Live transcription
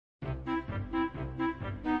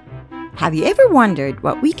Have you ever wondered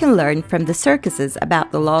what we can learn from the circuses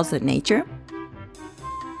about the laws of nature?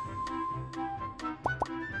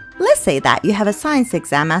 Let's say that you have a science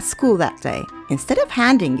exam at school that day. Instead of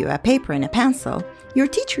handing you a paper and a pencil, your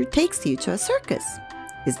teacher takes you to a circus.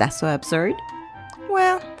 Is that so absurd?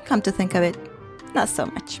 Well, come to think of it, not so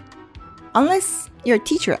much. Unless your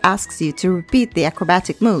teacher asks you to repeat the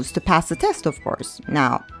acrobatic moves to pass the test, of course.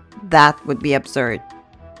 Now, that would be absurd.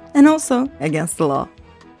 And also against the law.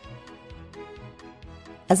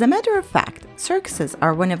 As a matter of fact, circuses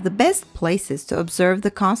are one of the best places to observe the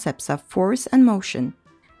concepts of force and motion.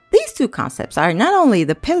 These two concepts are not only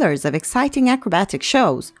the pillars of exciting acrobatic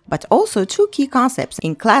shows, but also two key concepts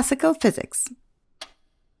in classical physics.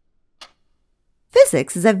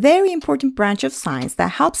 Physics is a very important branch of science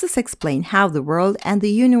that helps us explain how the world and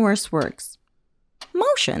the universe works.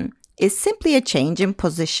 Motion is simply a change in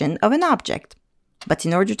position of an object. But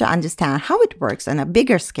in order to understand how it works on a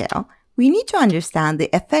bigger scale, we need to understand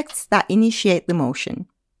the effects that initiate the motion.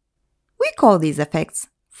 We call these effects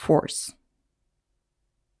force.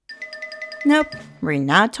 Nope, we're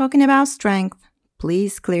not talking about strength.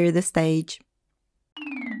 Please clear the stage.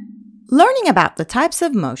 Learning about the types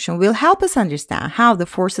of motion will help us understand how the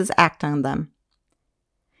forces act on them.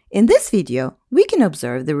 In this video, we can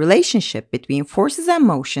observe the relationship between forces and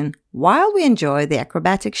motion while we enjoy the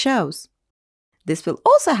acrobatic shows. This will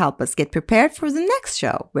also help us get prepared for the next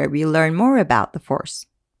show, where we learn more about the force.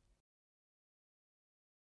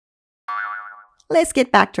 Let's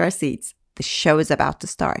get back to our seats. The show is about to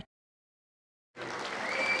start.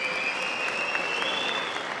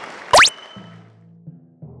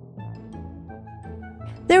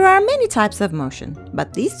 There are many types of motion,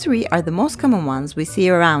 but these three are the most common ones we see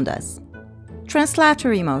around us.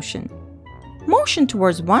 Translatory motion. Motion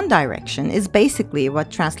towards one direction is basically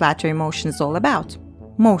what translatory motion is all about.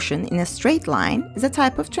 Motion in a straight line is a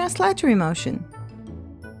type of translatory motion.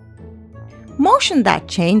 Motion that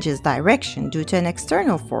changes direction due to an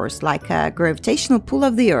external force like a gravitational pull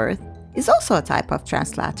of the Earth is also a type of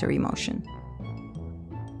translatory motion.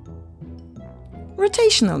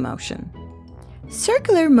 Rotational motion.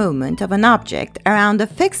 Circular movement of an object around a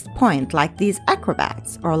fixed point like these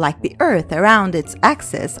acrobats, or like the Earth around its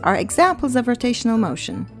axis, are examples of rotational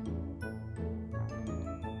motion.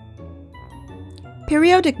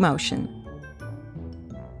 Periodic motion.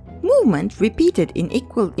 Movement repeated in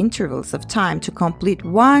equal intervals of time to complete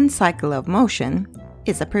one cycle of motion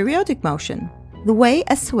is a periodic motion. The way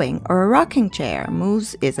a swing or a rocking chair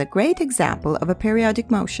moves is a great example of a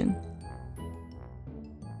periodic motion.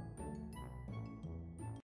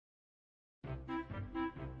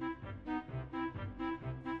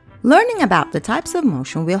 Learning about the types of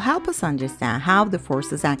motion will help us understand how the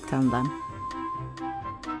forces act on them.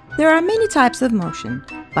 There are many types of motion,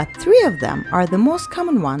 but three of them are the most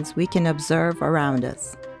common ones we can observe around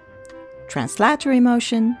us: translatory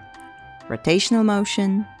motion, rotational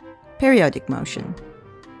motion, periodic motion.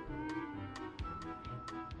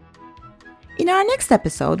 In our next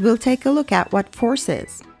episode, we'll take a look at what force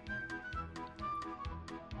is.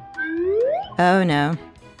 Oh no,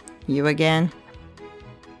 you again.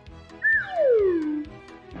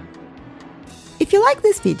 If you like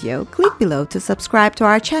this video, click below to subscribe to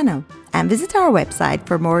our channel and visit our website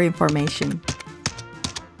for more information.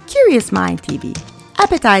 Curious Mind TV,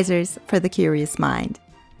 appetizers for the curious mind.